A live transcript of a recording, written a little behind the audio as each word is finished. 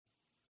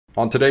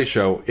On today's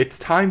show, it's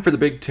time for the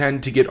Big Ten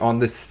to get on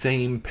the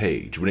same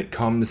page when it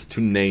comes to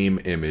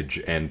name,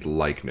 image, and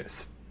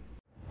likeness.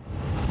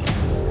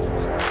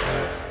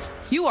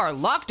 You are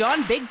Locked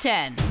On Big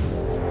Ten,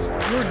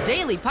 your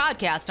daily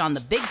podcast on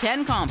the Big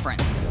Ten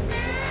Conference.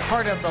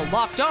 Part of the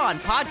Locked On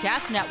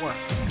Podcast Network.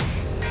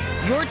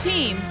 Your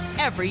team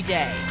every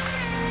day.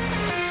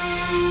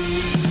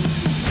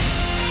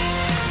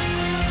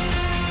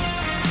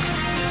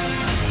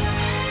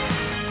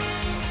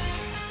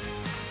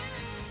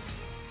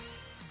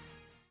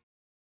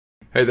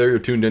 Hey there, you're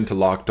tuned in to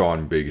Locked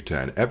On Big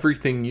Ten.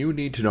 Everything you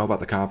need to know about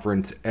the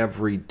conference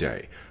every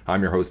day.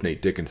 I'm your host,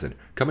 Nate Dickinson.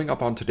 Coming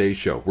up on today's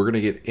show, we're going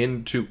to get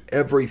into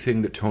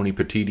everything that Tony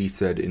Petitti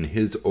said in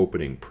his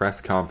opening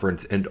press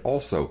conference and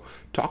also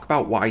talk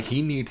about why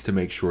he needs to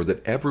make sure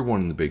that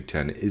everyone in the Big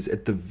Ten is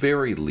at the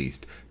very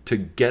least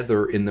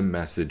together in the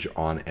message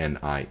on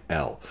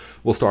NIL.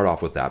 We'll start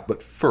off with that,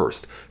 but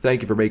first,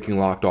 thank you for making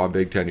Locked On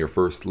Big Ten your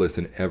first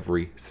listen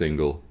every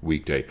single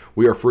weekday.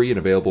 We are free and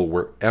available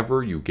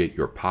wherever you get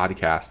your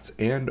podcasts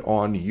and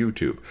on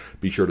YouTube.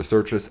 Be sure to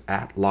search us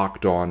at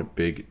Locked On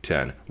Big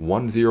Ten.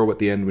 10 at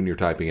the end when you're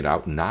typing it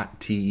out, not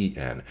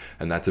TEN.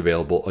 And that's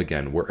available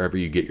again wherever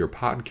you get your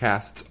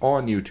podcasts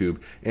on YouTube,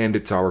 and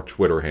it's our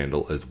Twitter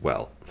handle as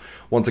well.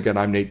 Once again,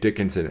 I'm Nate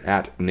Dickinson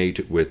at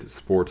Nate with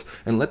Sports,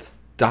 and let's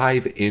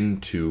dive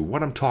into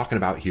what I'm talking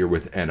about here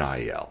with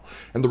NIL.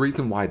 And the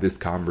reason why this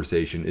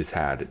conversation is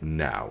had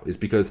now is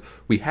because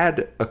we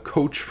had a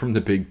coach from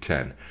the Big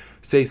Ten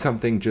say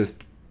something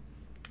just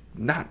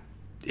not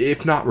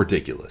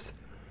ridiculous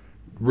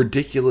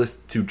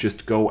to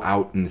just go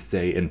out and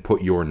say and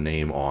put your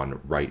name on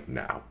right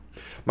now.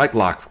 Mike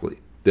Locksley,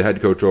 the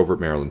head coach over at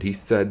Maryland, he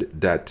said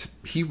that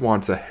he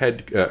wants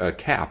a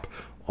cap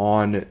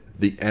on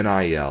the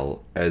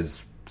NIL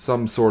as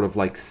some sort of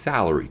like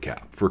salary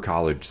cap for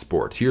college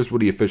sports. Here's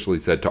what he officially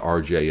said to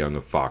RJ Young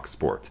of Fox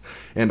Sports,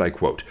 and I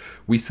quote,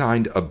 "We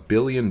signed a $1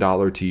 billion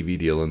TV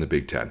deal in the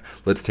Big Ten.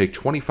 Let's take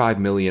 $25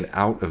 million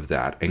out of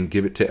that and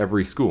give it to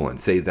every school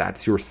and say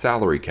that's your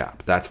salary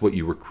cap. That's what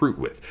you recruit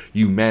with.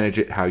 You manage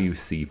it how you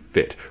see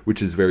fit,"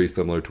 which is very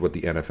similar to what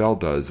the NFL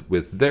does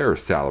with their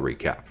salary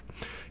cap.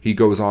 He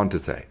goes on to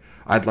say,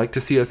 "I'd like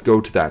to see us go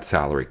to that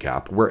salary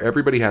cap where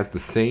everybody has the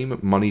same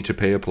money to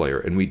pay a player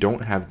and we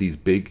don't have these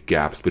big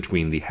gaps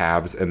between the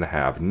haves and the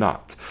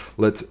have-nots.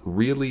 Let's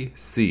really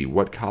see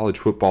what college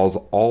football's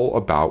all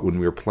about when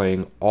we're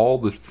playing all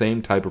the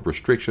same type of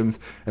restrictions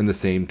and the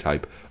same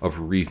type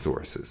of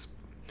resources."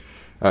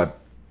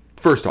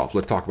 First off,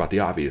 let's talk about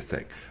the obvious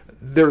thing.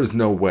 There is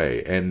no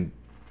way, and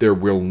there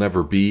will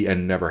never be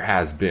and never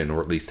has been,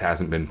 or at least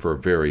hasn't been for a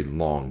very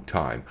long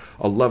time,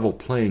 a level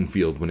playing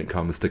field when it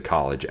comes to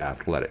college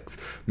athletics.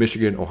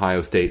 Michigan,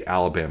 Ohio State,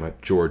 Alabama,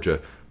 Georgia,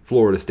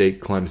 Florida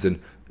State, Clemson,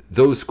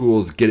 those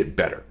schools get it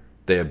better.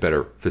 They have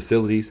better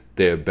facilities,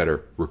 they have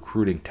better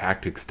recruiting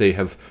tactics, they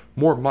have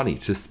more money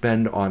to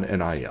spend on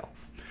NIL.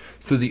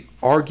 So the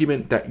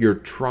argument that you're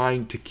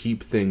trying to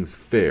keep things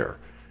fair,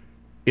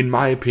 in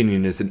my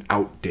opinion, is an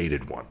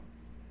outdated one.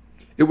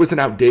 It was an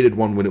outdated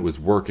one when it was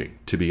working,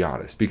 to be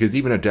honest, because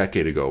even a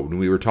decade ago when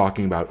we were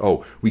talking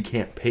about, we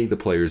can't pay the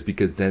players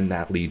because then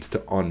that leads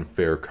to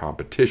unfair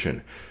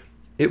competition,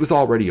 it was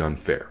already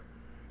unfair.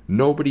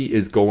 Nobody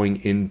is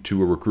going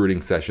into a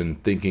recruiting session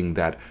thinking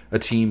that a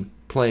team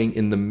playing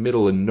in the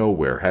middle of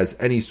nowhere has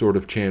any sort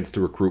of chance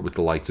to recruit with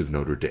the likes of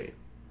Notre Dame.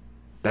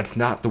 That's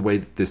not the way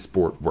that this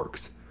sport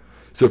works.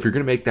 So if you're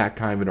going to make that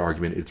kind of an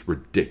argument, it's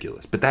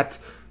ridiculous. But that's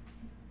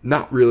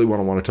not really what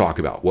I want to talk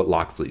about, what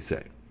Locksley's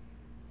saying.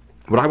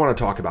 What I want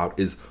to talk about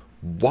is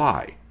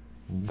why,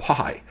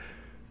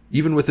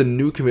 even with a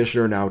new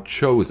commissioner now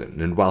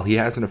chosen, and while he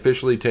hasn't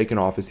officially taken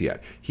office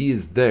yet, he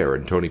is there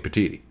in Tony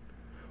Petitti,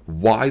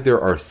 why there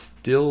are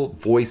still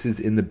voices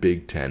in the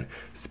Big Ten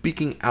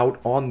speaking out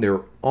on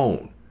their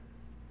own.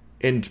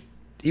 And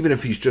even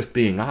if he's just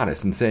being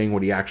honest and saying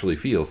what he actually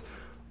feels,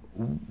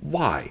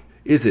 why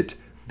is it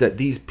that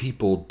these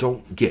people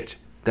don't get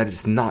that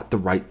it's not the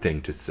right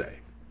thing to say?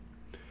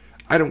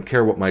 I don't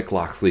care what Mike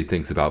Locksley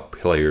thinks about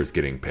players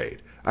getting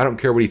paid. I don't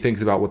care what he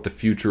thinks about what the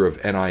future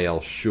of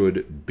NIL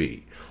should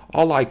be.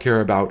 All I care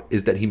about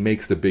is that he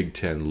makes the Big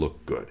Ten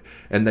look good,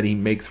 and that he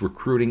makes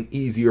recruiting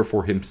easier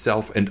for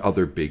himself and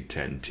other Big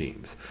Ten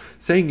teams.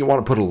 Saying you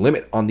want to put a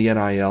limit on the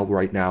NIL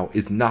right now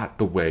is not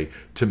the way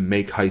to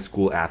make high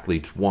school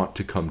athletes want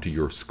to come to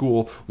your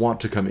school, want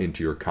to come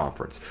into your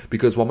conference.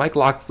 Because while Mike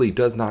Locksley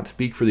does not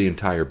speak for the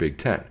entire Big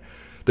Ten,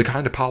 the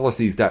kind of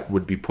policies that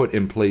would be put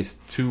in place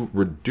to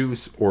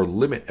reduce or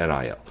limit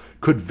NIL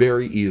could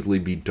very easily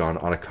be done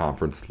on a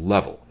conference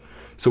level.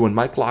 So when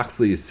Mike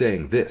Locksley is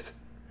saying this,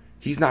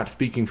 he's not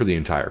speaking for the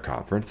entire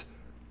conference.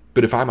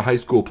 But if I'm a high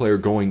school player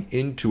going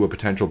into a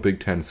potential Big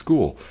Ten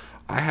school,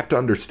 I have to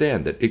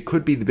understand that it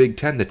could be the Big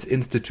Ten that's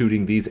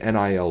instituting these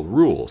NIL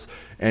rules.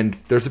 And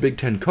there's a Big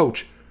Ten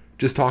coach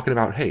just talking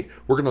about, hey,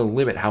 we're going to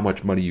limit how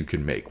much money you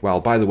can make.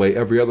 While, by the way,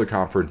 every other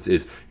conference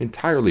is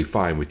entirely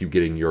fine with you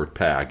getting your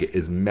PAG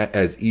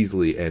as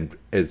easily and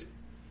as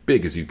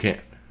big as you can.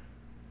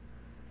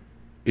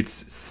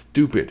 It's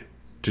stupid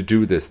to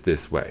do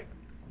this way.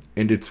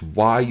 And it's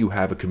why you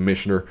have a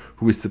commissioner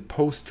who is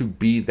supposed to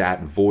be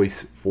that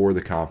voice for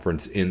the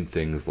conference in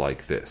things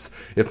like this.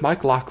 If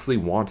Mike Locksley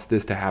wants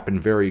this to happen,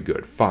 very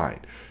good, fine.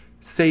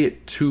 Say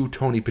it to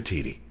Tony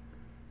Petitti.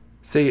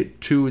 Say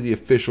it to the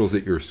officials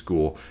at your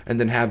school, and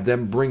then have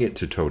them bring it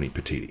to Tony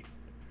Petitti.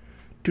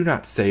 Do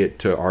not say it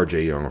to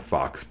RJ Young of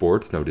Fox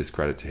Sports, no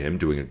discredit to him,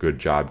 doing a good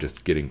job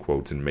just getting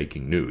quotes and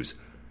making news.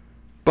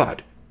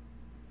 But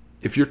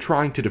if you're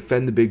trying to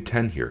defend the Big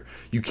Ten here,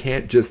 you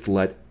can't just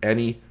let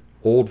any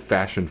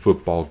old-fashioned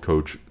football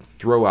coach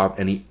throw out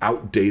any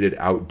outdated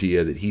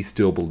idea that he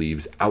still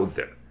believes out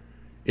there.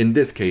 In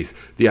this case,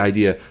 the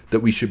idea that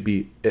we should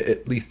be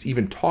at least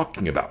even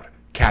talking about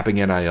capping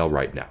NIL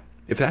right now.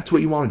 If that's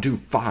what you want to do,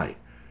 fine.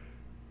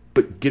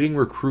 But getting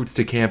recruits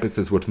to campus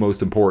is what's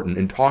most important,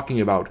 and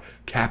talking about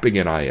capping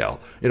NIL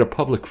in a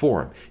public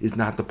forum is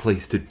not the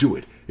place to do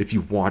it if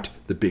you want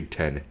the Big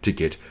Ten to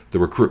get the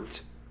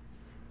recruits.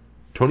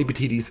 Tony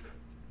Petitti's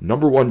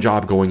number one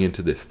job going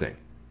into this thing,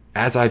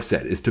 as I've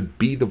said, is to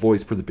be the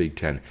voice for the Big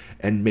Ten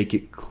and make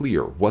it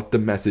clear what the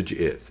message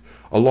is.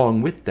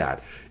 Along with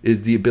that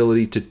is the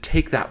ability to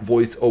take that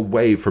voice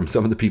away from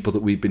some of the people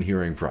that we've been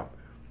hearing from.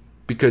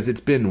 Because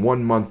it's been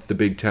 1 month the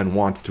Big Ten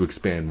wants to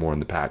expand more in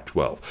the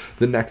Pac-12.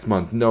 The next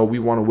month, no, we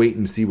want to wait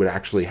and see what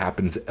actually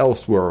happens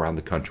elsewhere around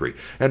the country.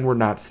 And we're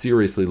not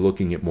seriously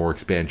looking at more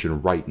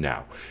expansion right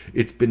now.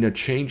 It's been a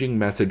changing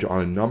message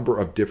on a number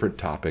of different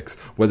topics,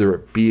 whether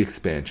it be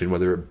expansion,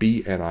 whether it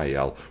be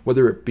NIL,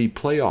 whether it be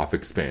playoff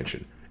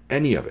expansion,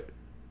 any of it.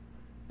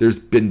 There's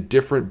been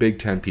different Big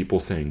Ten people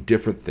saying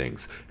different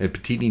things, and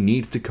Petitti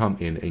needs to come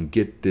in and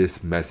get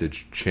this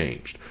message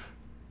changed.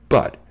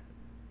 But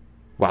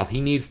while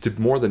he needs to,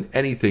 more than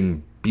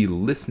anything, be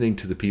listening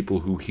to the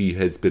people who he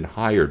has been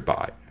hired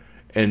by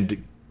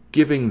and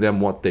giving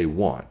them what they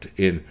want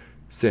in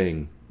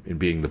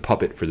being the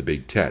puppet for the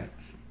Big Ten.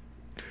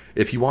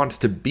 If he wants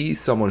to be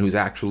someone who's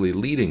actually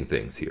leading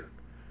things here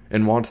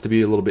and wants to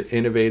be a little bit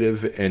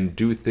innovative and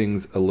do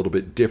things a little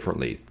bit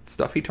differently,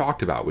 stuff he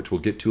talked about, which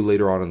we'll get to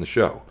later on in the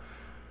show,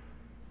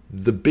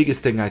 the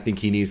biggest thing I think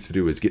he needs to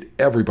do is get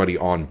everybody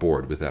on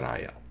board with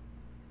NIL.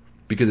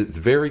 Because it's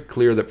very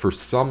clear that for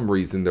some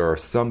reason there are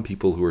some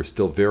people who are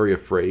still very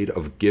afraid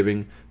of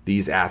giving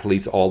these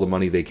athletes all the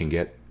money they can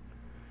get.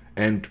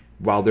 And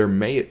while there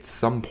may at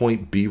some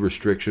point be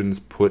restrictions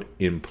put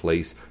in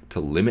place to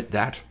limit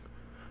that,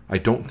 I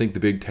don't think the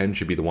Big Ten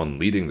should be the one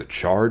leading the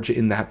charge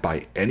in that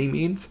by any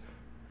means.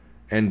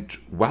 And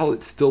while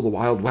it's still the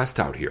Wild West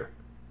out here,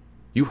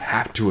 you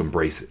have to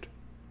embrace it.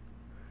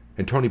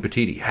 And Tony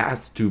Petitti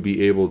has to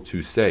be able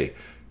to say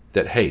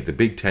that, hey, the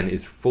Big Ten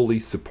is fully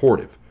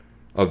supportive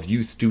of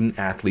you student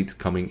athletes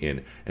coming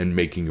in and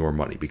making your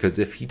money. Because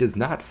if he does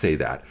not say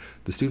that,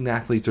 the student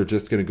athletes are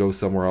just going to go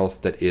somewhere else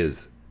that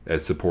is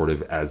as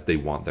supportive as they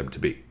want them to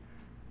be.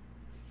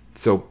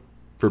 So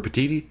for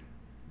Petitti,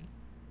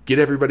 get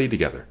everybody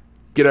together.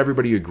 Get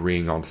everybody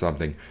agreeing on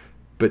something.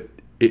 But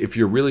if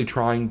you're really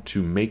trying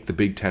to make the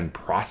Big Ten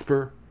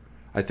prosper,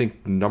 I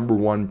think the number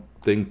one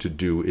thing to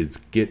do is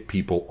get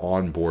people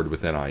on board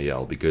with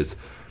NIL. Because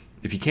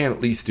if you can't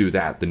at least do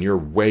that, then you're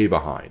way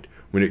behind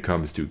when it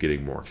comes to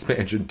getting more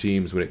expansion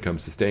teams, when it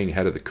comes to staying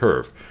ahead of the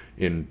curve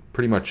in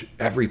pretty much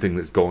everything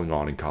that's going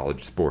on in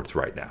college sports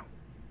right now.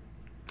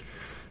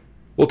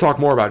 We'll talk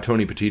more about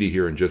Tony Petitti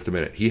here in just a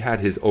minute. He had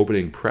his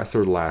opening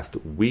presser last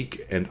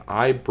week, and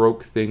I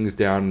broke things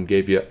down and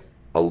gave you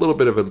a little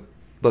bit of a,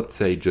 let's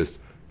say, just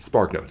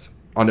spark notes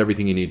on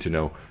everything you need to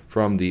know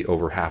from the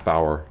over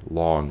half-hour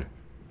long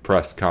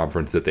press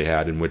conference that they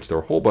had, in which there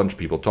were a whole bunch of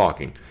people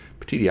talking.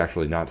 Petitti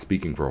actually not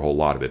speaking for a whole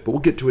lot of it, but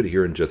we'll get to it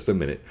here in just a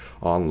minute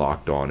on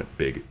Locked On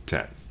Big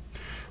Ten.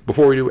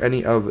 Before we do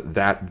any of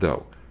that,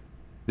 though,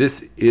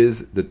 this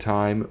is the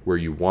time where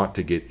you want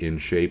to get in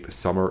shape.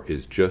 Summer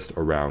is just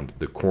around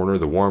the corner.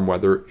 The warm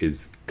weather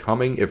is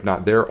coming, if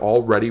not there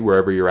already,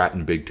 wherever you're at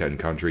in Big Ten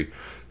country.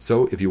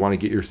 So if you want to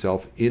get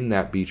yourself in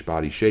that beach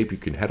body shape, you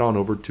can head on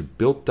over to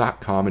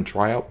Built.com and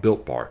try out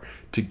Built Bar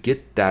to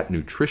get that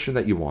nutrition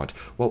that you want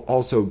while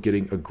also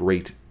getting a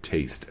great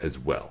taste as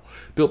well.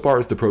 Built Bar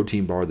is the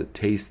protein bar that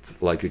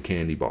tastes like a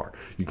candy bar.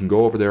 You can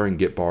go over there and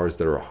get bars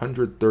that are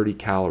 130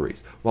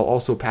 calories while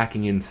also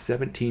packing in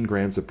 17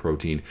 grams of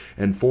protein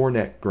and 4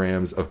 net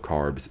grams of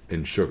carbs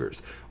and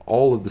sugars.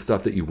 All of the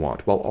stuff that you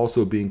want while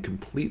also being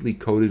completely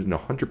coated in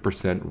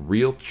 100%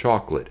 real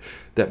chocolate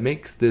that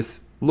makes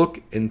this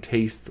look and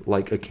taste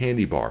like a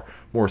candy bar,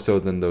 more so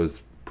than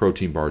those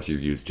protein bars you're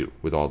used to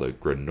with all the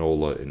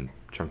granola and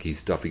chunky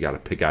stuff you got to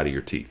pick out of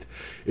your teeth.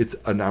 It's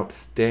an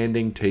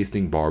outstanding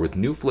tasting bar with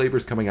new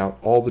flavors coming out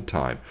all the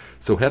time.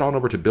 So head on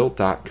over to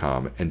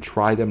Built.com and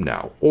try them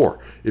now. Or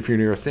if you're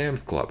near a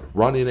Sam's Club,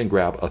 run in and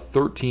grab a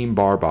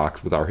 13-bar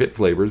box with our hit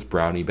flavors,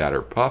 Brownie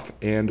Batter Puff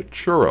and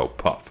Churro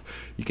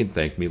Puff. You can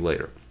thank me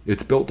later.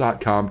 It's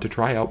Built.com to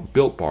try out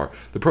Built Bar,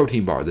 the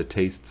protein bar that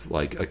tastes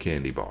like a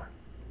candy bar.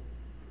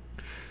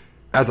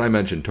 As I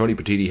mentioned, Tony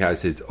Petitti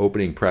has his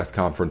opening press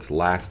conference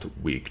last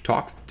week,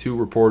 talks to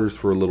reporters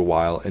for a little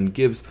while, and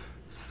gives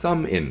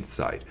some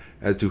insight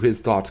as to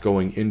his thoughts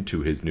going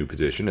into his new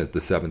position as the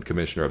 7th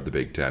commissioner of the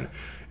Big Ten.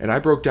 And I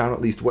broke down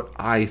at least what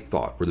I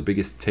thought were the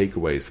biggest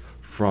takeaways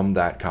from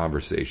that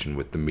conversation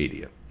with the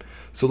media.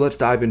 So let's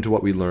dive into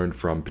what we learned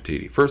from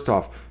Petitti. First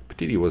off,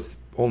 Petitti was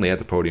only at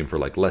the podium for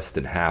less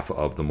than half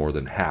of the more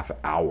than half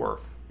hour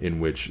in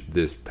which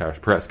this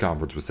press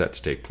conference was set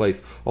to take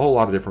place. A whole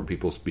lot of different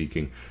people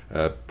speaking,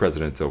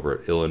 presidents over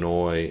at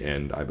Illinois,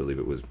 and I believe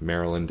it was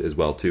Maryland as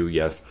well too,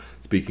 yes,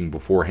 speaking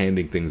before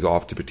handing things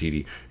off to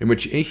Petitti, in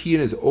which he in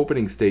his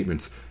opening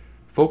statements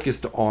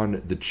focused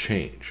on the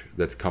change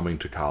that's coming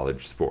to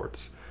college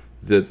sports.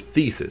 The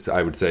thesis,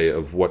 I would say,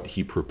 of what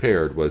he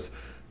prepared was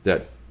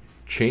that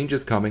change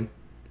is coming,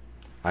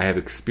 I have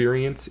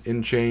experience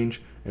in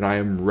change, and I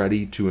am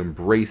ready to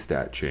embrace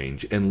that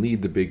change and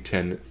lead the Big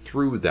Ten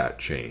through that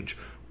change,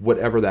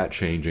 whatever that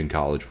change in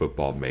college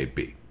football may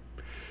be.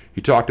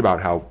 He talked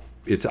about how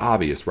it's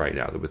obvious right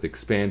now that with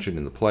expansion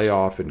in the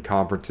playoff and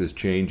conferences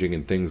changing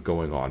and things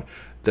going on,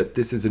 that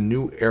this is a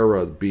new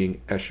era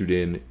being ushered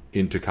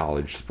into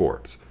college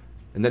sports.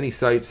 And then he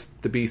cites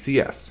the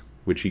BCS,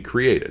 which he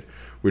created,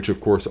 which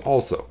of course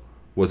also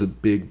was a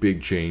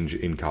big change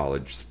in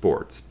college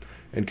sports.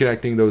 And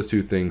connecting those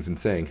two things and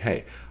saying,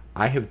 hey,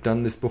 I have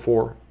done this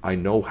before. I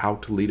know how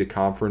to lead a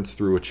conference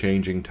through a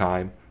changing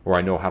time, or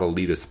I know how to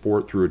lead a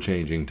sport through a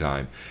changing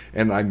time,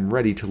 and I'm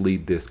ready to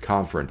lead this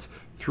conference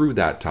through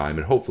that time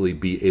and hopefully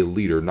be a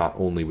leader not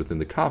only within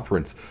the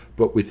conference,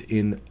 but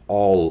within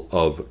all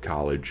of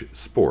college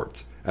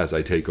sports as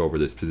I take over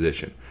this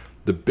position.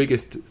 The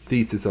biggest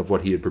thesis of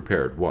what he had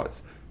prepared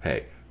was,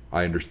 hey,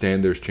 I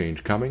understand there's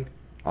change coming.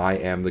 I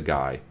am the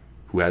guy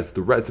who has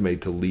the resume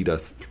to lead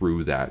us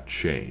through that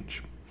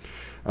change.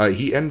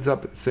 He ends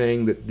up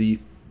saying that the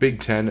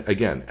Big Ten,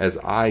 again, as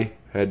I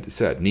had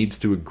said, needs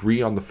to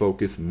agree on the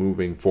focus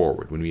moving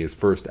forward when he is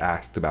first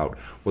asked about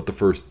what the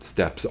first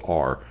steps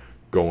are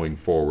going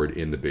forward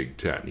in the Big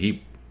Ten.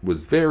 He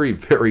was very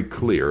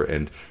clear,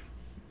 and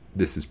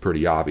this is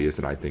pretty obvious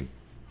and I think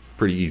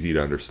pretty easy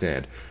to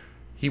understand.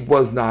 He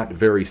was not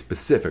very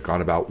specific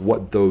on about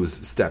what those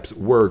steps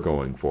were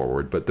going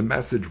forward, but the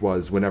message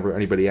was whenever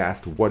anybody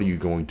asked, what are you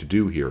going to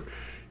do here?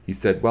 He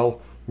said,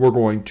 well, we're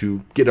going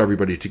to get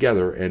everybody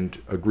together and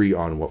agree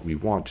on what we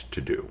want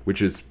to do,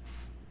 which is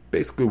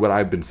basically what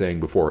I've been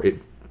saying before.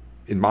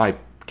 In my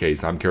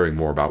case, I'm caring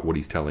more about what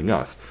he's telling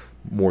us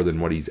more than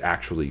what he's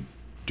actually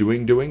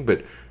doing,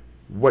 but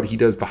what he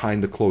does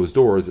behind the closed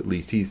doors, at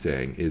least he's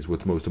saying, is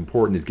what's most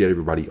important is get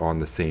everybody on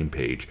the same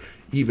page,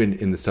 even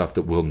in the stuff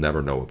that we'll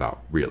never know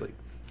about, really.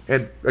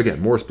 And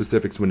again, more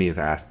specifics when he is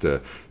asked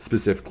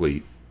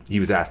specifically, he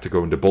was asked to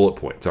go into bullet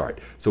points. All right,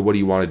 so what do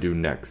you want to do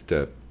next?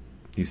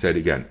 He said,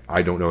 again,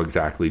 I don't know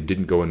exactly,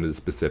 didn't go into the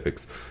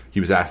specifics. He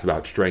was asked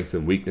about strengths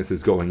and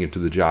weaknesses going into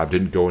the job,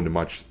 didn't go into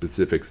much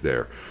specifics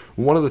there.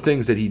 One of the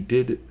things that he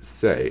did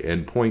say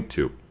and point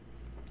to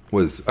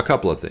was a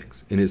couple of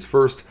things. In his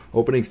first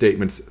opening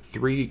statements,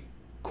 3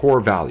 core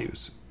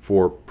values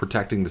for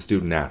protecting the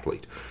student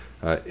athlete.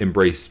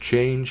 Embrace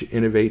change,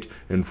 innovate,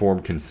 and form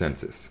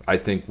consensus. I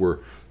think were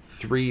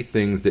 3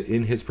 things that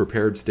in his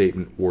prepared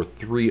statement were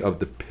 3 of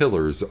the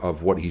pillars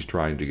of what he's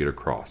trying to get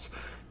across.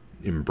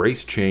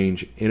 Embrace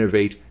change,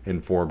 innovate,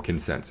 and form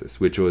consensus,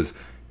 which was,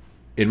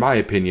 in my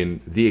opinion,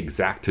 the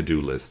exact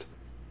to-do list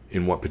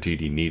in what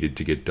Petitti needed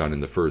to get done in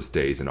the first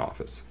days in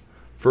office.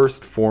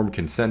 First, form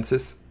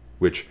consensus,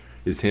 which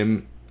is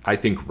him, I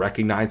think,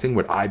 recognizing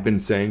what I've been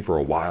saying for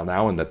a while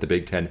now, and that the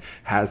Big Ten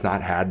has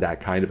not had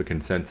that kind of a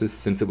consensus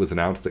since it was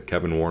announced that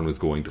Kevin Warren was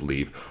going to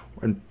leave,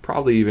 and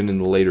probably even in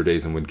the later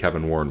days and when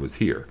Kevin Warren was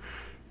here.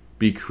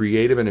 Be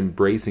creative in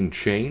embracing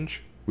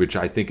change, which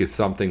I think is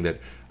something that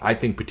I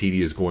think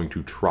Petitti is going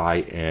to try,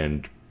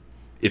 and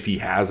if he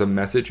has a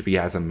message, if he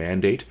has a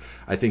mandate,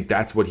 I think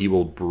that's what he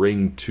will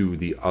bring to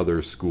the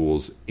other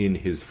schools in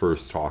his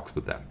first talks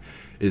with them,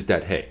 is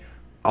that, hey,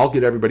 I'll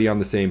get everybody on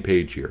the same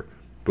page here,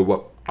 but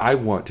what I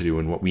want to do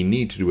and what we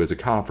need to do as a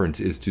conference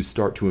is to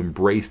start to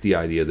embrace the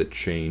idea that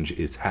change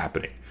is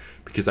happening.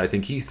 Because I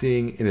think he's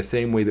seeing, in the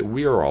same way that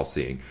we are all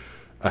seeing,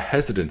 a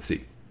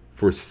hesitancy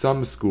for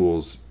some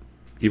schools,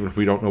 even if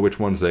we don't know which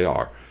ones they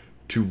are,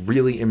 to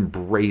really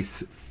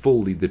embrace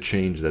fully the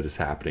change that is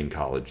happening in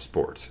college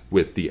sports,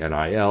 with the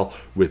NIL,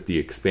 with the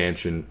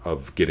expansion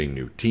of getting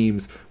new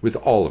teams, with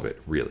all of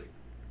it, really.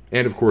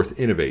 And of course,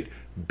 innovate,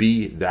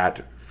 be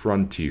that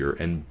frontier,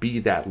 and be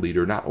that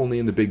leader, not only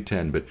in the Big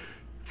Ten, but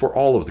for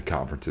all of the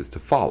conferences to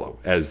follow,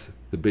 as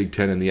the Big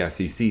Ten and the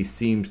SEC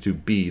seems to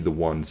be the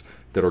ones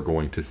that are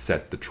going to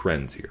set the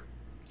trends here.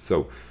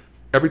 So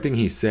everything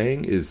he's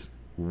saying is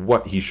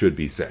what he should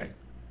be saying.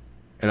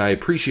 And I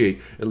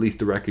appreciate at least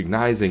the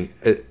recognizing,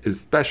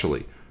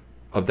 especially,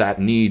 of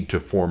that need to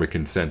form a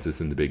consensus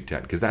in the Big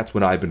Ten, because that's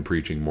what I've been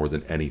preaching more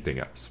than anything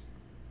else.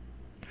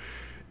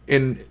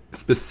 In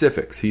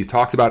specifics, he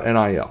talks about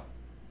NIL,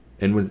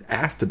 and when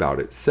asked about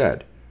it,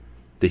 said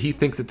that he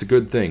thinks it's a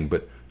good thing,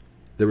 but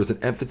there was an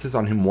emphasis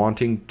on him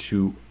wanting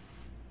to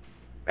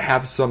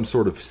have some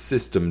sort of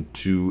system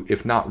to,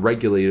 if not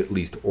regulate, at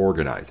least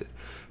organize it.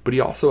 But he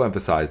also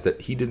emphasized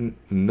that he didn't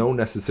know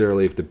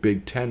necessarily if the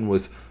Big Ten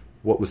was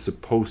what was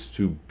supposed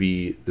to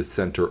be the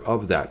center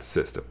of that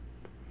system.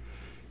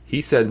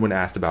 He said when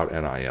asked about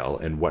NIL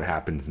and what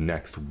happens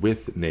next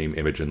with name,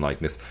 image, and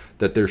likeness,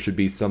 that there should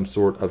be some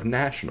sort of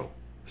national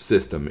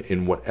system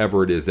in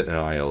whatever it is that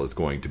NIL is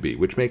going to be,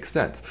 which makes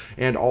sense,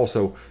 and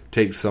also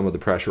takes some of the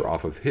pressure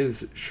off of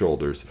his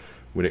shoulders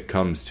when it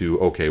comes to,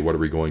 okay, what are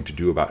we going to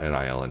do about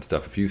NIL and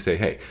stuff? If you say,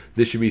 hey,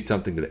 this should be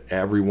something that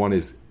everyone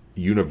is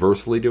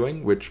universally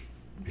doing, which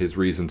his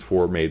reasons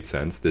for made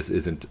sense. This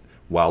isn't,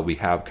 while we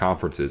have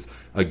conferences,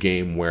 a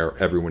game where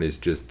everyone is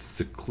just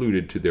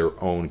secluded to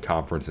their own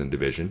conference and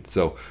division.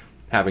 So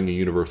having a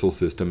universal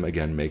system,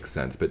 again, makes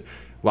sense. But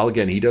while,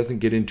 again, he doesn't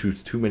get into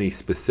too many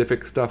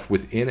specific stuff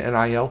within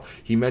NIL,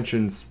 he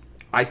mentions,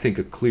 I think,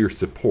 a clear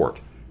support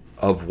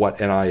of what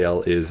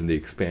NIL is and the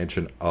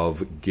expansion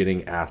of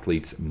getting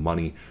athletes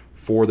money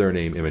for their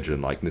name, image,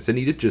 and likeness. And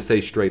he did just say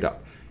straight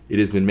up, it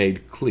has been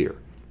made clear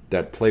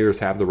that players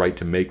have the right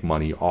to make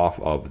money off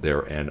of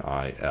their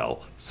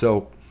NIL.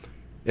 So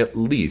at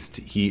least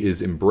he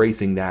is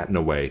embracing that in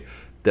a way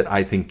that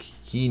I think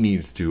he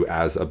needs to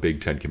as a Big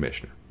Ten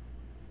commissioner.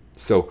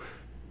 So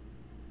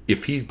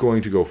if he's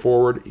going to go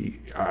forward,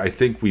 I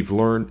think we've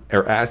learned,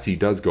 or as he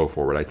does go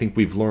forward, I think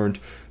we've learned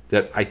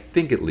that, I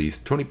think at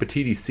least, Tony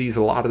Petitti sees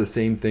a lot of the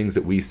same things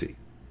that we see.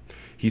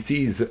 He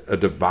sees a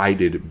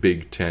divided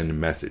Big Ten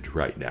message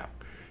right now.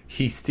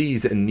 He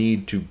sees a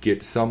need to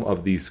get some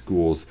of these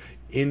schools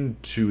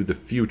into the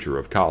future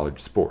of college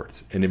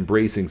sports and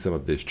embracing some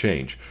of this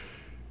change.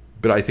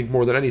 But I think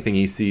more than anything,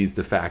 he sees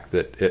the fact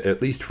that, at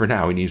least for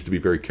now, he needs to be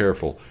very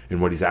careful in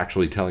what he's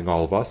actually telling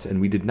all of us. And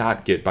we did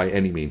not get, by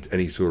any means,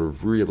 any sort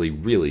of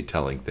really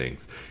telling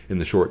things in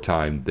the short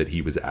time that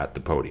he was at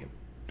the podium.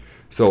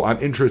 So I'm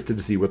interested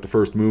to see what the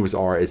first moves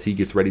are as he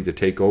gets ready to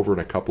take over in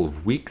a couple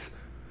of weeks.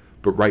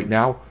 But right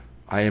now,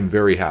 I am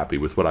very happy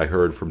with what I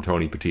heard from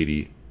Tony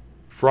Petitti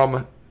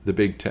from the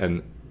Big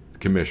Ten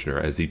commissioner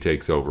as he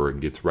takes over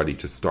and gets ready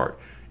to start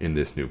in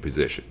this new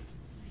position.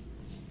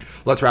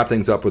 Let's wrap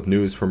things up with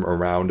news from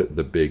around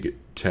the Big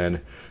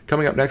Ten.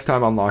 Coming up next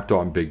time on Locked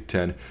On Big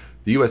Ten,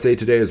 the USA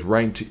Today has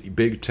ranked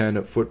Big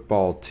Ten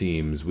football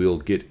teams. We'll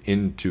get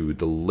into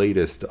the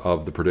latest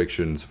of the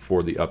predictions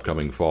for the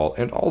upcoming fall.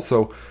 And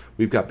also,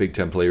 we've got Big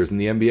Ten players in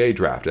the NBA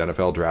draft.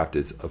 NFL draft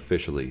is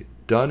officially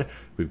done.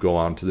 We go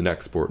on to the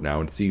next sport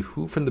now and see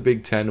who from the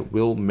Big Ten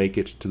will make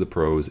it to the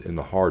pros in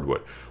the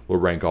hardwood. We'll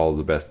rank all of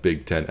the best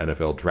Big Ten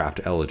NFL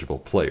draft eligible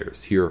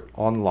players here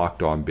on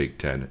Locked On Big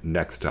Ten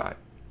next time.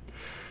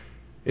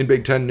 In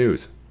Big Ten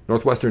news,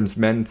 Northwestern's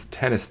men's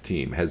tennis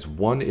team has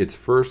won its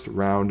first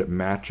round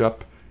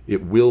matchup.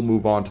 It will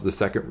move on to the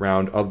second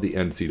round of the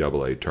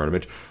NCAA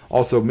tournament.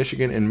 Also,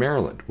 Michigan and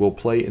Maryland will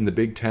play in the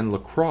Big Ten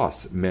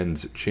lacrosse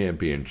men's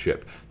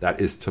championship.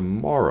 That is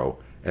tomorrow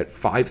at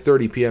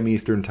 5:30 p.m.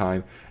 Eastern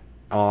Time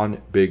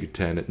on Big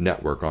Ten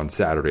Network on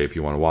Saturday if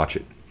you want to watch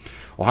it.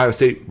 Ohio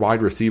State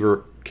wide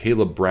receiver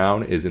Caleb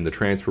Brown is in the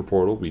transfer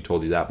portal. We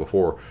told you that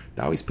before.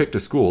 Now he's picked a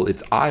school.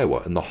 It's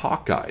Iowa and the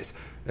Hawkeyes,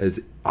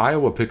 as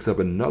Iowa picks up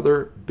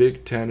another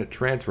Big Ten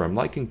transfer. I'm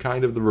liking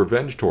kind of the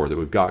revenge tour that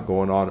we've got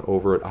going on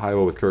over at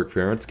Iowa with Kirk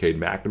Ferentz. Cade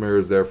McNamara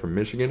is there from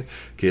Michigan.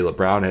 Caleb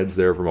Brown heads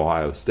there from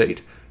Ohio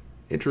State.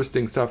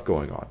 Interesting stuff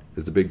going on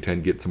as the Big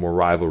Ten gets some more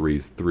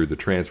rivalries through the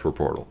transfer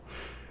portal.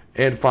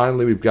 And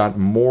finally, we've got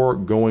more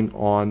going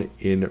on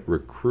in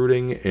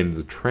recruiting in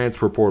the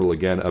transfer portal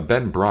again.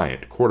 Ben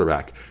Bryant,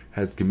 quarterback,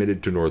 has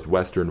committed to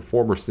Northwestern,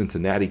 former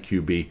Cincinnati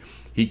QB.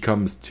 He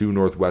comes to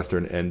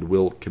Northwestern and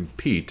will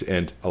compete,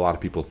 and a lot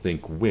of people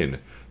think win,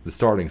 the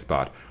starting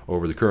spot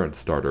over the current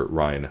starter,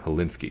 Ryan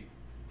Helinski.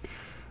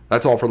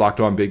 That's all for Locked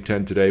On Big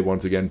Ten today.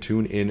 Once again,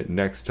 tune in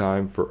next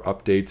time for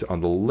updates on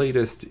the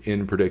latest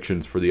in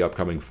predictions for the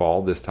upcoming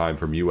fall, this time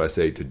from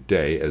USA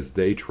Today as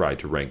they try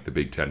to rank the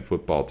Big Ten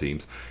football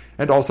teams.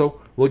 And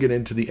also, we'll get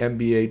into the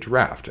NBA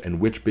draft and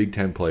which Big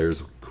Ten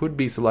players could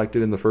be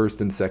selected in the first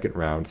and second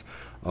rounds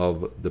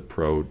of the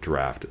pro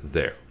draft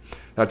there.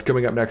 That's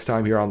coming up next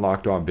time here on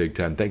Locked On Big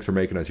Ten. Thanks for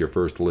making us your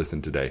first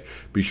listen today.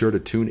 Be sure to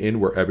tune in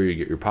wherever you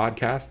get your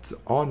podcasts,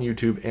 on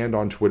YouTube and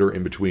on Twitter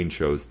in between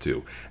shows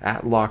too,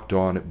 at Locked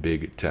On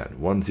Big Ten.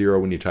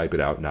 10 when you type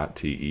it out, not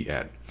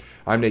TEN.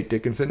 I'm Nate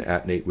Dickinson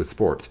at Nate with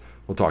Sports.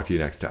 We'll talk to you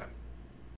next time.